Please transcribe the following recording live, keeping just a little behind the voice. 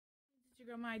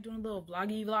Your girl Mai doing a little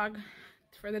vloggy vlog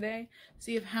for the day.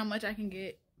 See if how much I can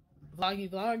get vloggy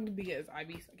vlogged because I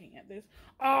be sucking at this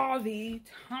all the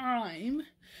time.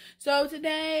 So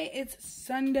today it's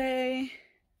Sunday.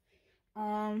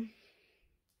 I'm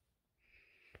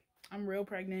real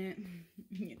pregnant.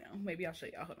 You know, maybe I'll show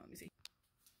y'all. Hold on, let me see.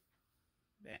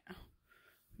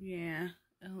 Yeah,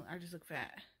 I just look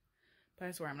fat. But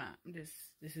I swear I'm not.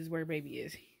 This is where baby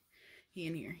is. He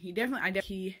in here.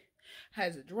 He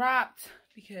has dropped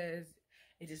because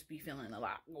it just be feeling a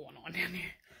lot going on down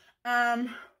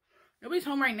there. Nobody's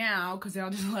home right now because they all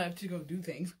just left to go do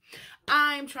things.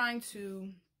 I'm trying to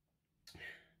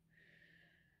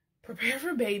prepare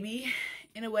for baby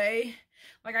in a way.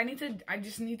 Like I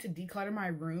just need to declutter my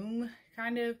room,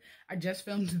 kind of. I just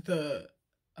filmed the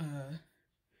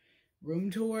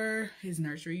room tour, his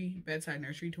bedside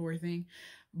nursery tour thing,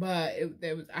 but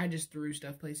I just threw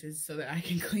stuff places so that I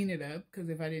can clean it up, because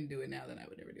if I didn't do it now, then I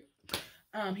would never do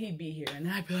it. He'd be here and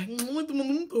I'd be like, I want the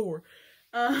room tour.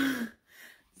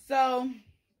 So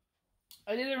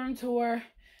I did a room tour.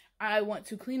 I want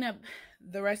to clean up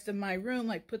the rest of my room,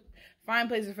 like find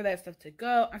places for that stuff to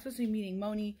go. I'm supposed to be meeting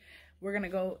Moni. We're gonna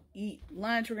go eat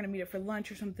lunch. We're gonna meet up for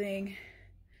lunch or something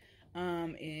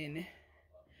in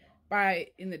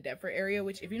the Deptford area,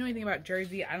 which if you know anything about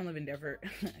Jersey, I don't live in Deptford.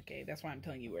 Okay, that's why I'm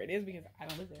telling you where it is, because I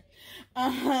don't live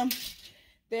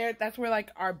there. That's where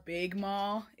like our big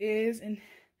mall is, and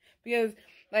because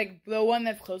like the one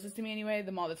that's closest to me anyway,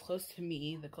 the mall that's close to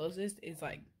me, the closest, is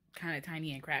like kind of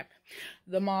tiny and crap.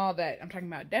 The mall that I'm talking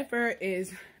about, Deptford,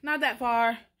 is not that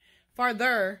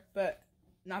farther, but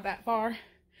not that far.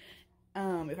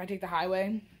 If I take the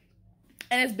highway.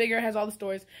 And it's bigger, it has all the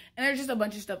stores, and there's just a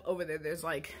bunch of stuff over there. There's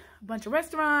like a bunch of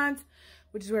restaurants,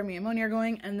 which is where me and Moni are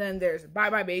going, and then there's Bye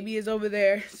Bye Baby is over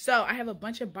there. So I have a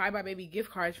bunch of Bye Bye Baby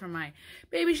gift cards from my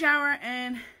baby shower,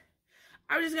 and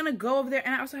I was just gonna go over there.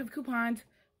 And I also have coupons,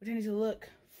 which I need to look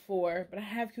for, but I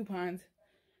have coupons.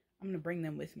 I'm gonna bring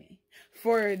them with me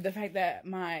for the fact that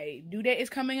my due date is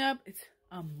coming up. It's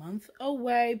a month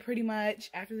away, pretty much,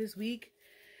 after this week.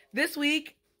 This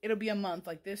week, it'll be a month,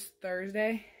 like this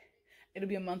Thursday. It'll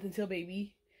be a month until baby's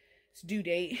due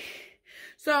date.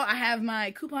 So I have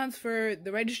my coupons for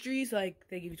the registries. Like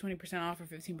they give you 20% off or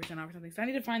 15% off or something. So I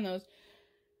need to find those,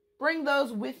 bring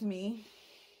those with me.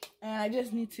 And I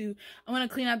just need to, I'm going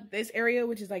to clean out this area,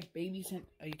 which is like baby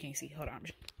oh, you can't see. Hold on.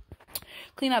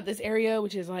 Clean out this area,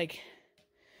 which is like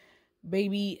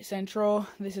baby central.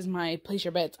 This is my place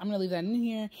your bets. I'm going to leave that in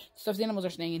here. Stuffed animals are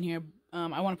staying in here.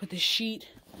 I want to put this sheet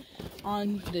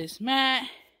on this mat.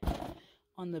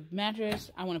 On the mattress.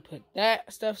 I want to put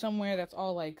that stuff somewhere. That's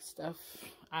all like stuff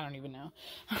I don't even know.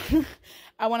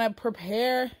 I want to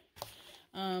prepare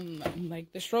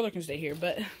like the stroller can stay here,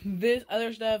 but this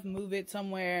other stuff, move it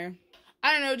somewhere.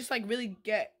 I don't know, just like really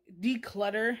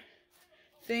declutter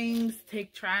things,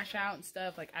 take trash out and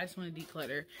stuff. Like I just want to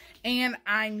declutter, and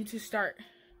I need to start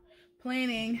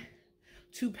planning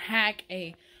to pack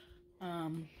a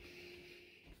not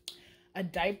a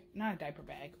diaper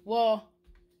bag. Well,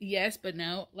 yes, but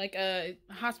no. Like a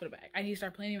hospital bag. I need to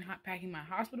start planning packing my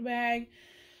hospital bag.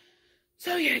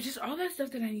 So yeah, just all that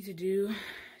stuff that I need to do.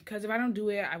 Because if I don't do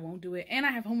it, I won't do it. And I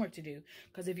have homework to do.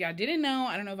 Because if y'all didn't know,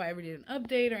 I don't know if I ever did an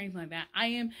update or anything like that. I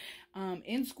am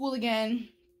in school again.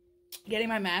 Getting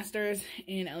my master's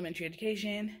in elementary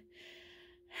education.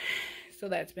 So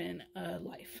that's been a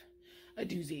life. A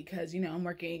doozy. Because, you know, I'm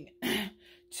working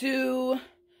 2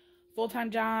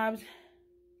 full-time jobs.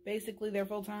 Basically, they're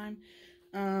full-time.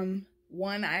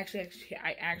 One, I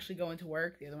actually go into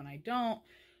work. The other one, I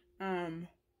don't.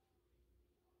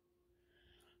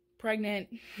 Pregnant,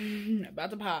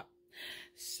 about to pop.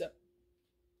 So,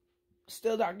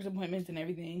 still doctor's appointments and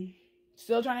everything.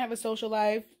 Still trying to have a social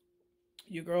life.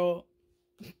 Your girl,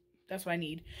 that's what I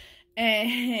need.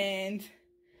 And,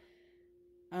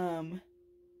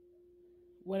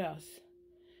 what else?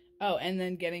 Oh, and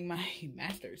then getting my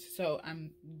master's. So,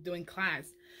 I'm doing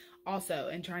class also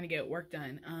and trying to get work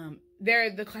done.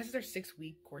 The classes are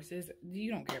 6-week courses.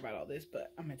 You don't care about all this,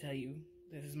 but I'm gonna tell you,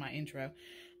 this is my intro.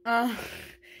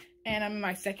 And I'm in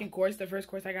my second course. The first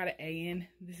course I got an A in.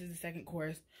 This is the second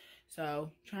course.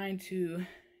 So trying to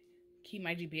keep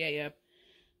my GPA up.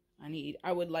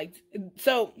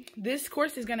 So this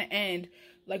course is gonna end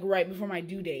like right before my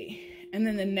due date, and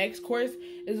then the next course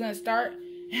is gonna start.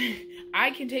 I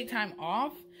can take time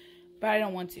off, but I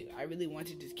don't want to. I really want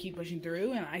to just keep pushing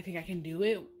through, and I think I can do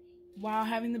it while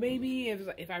having the baby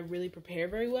if I really prepare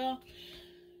very well.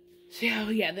 So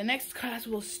yeah, the next class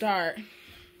will start,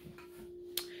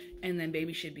 and then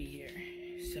baby should be here.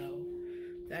 So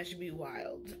that should be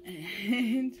wild,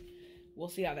 and we'll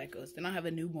see how that goes. Then I'll have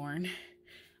a newborn.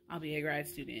 I'll be a grad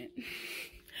student.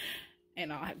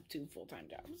 And I'll have 2 full-time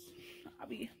jobs. I'll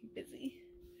be busy.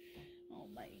 Oh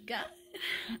my god.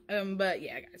 But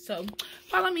yeah, guys. So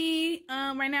follow me.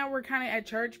 Right now we're kind of at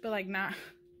church, but like not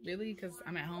really because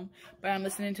I'm at home. But I'm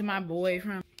listening to my boy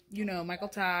from, you know, Michael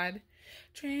Todd.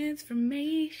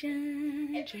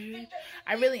 Transformation Church.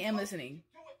 I really am listening.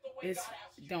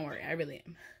 Don't worry, I really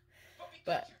am.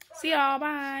 But see y'all.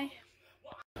 Bye.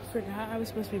 Forgot I was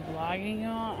supposed to be vlogging,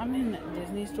 y'all. I'm in the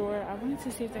Disney store. I wanted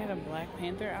to see if they had a Black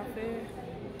Panther outfit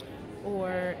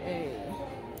or a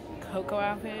Coco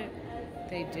outfit.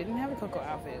 They didn't have a Coco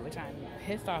outfit, which I'm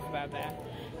pissed off about that.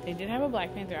 They did have a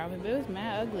Black Panther outfit, but it was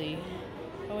mad ugly.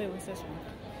 Oh wait, what's this one?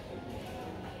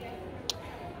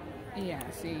 Yeah,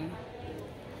 see,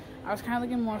 I was kind of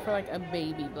looking more for like a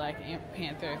baby Black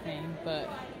Panther thing, but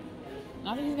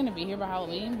not that he's gonna be here by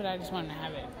Halloween, but I just wanted to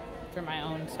have it for my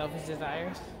own selfish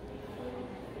desires.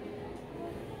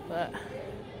 But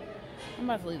I'm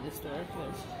about to leave this store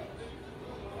because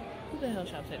who the hell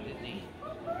shops at Disney?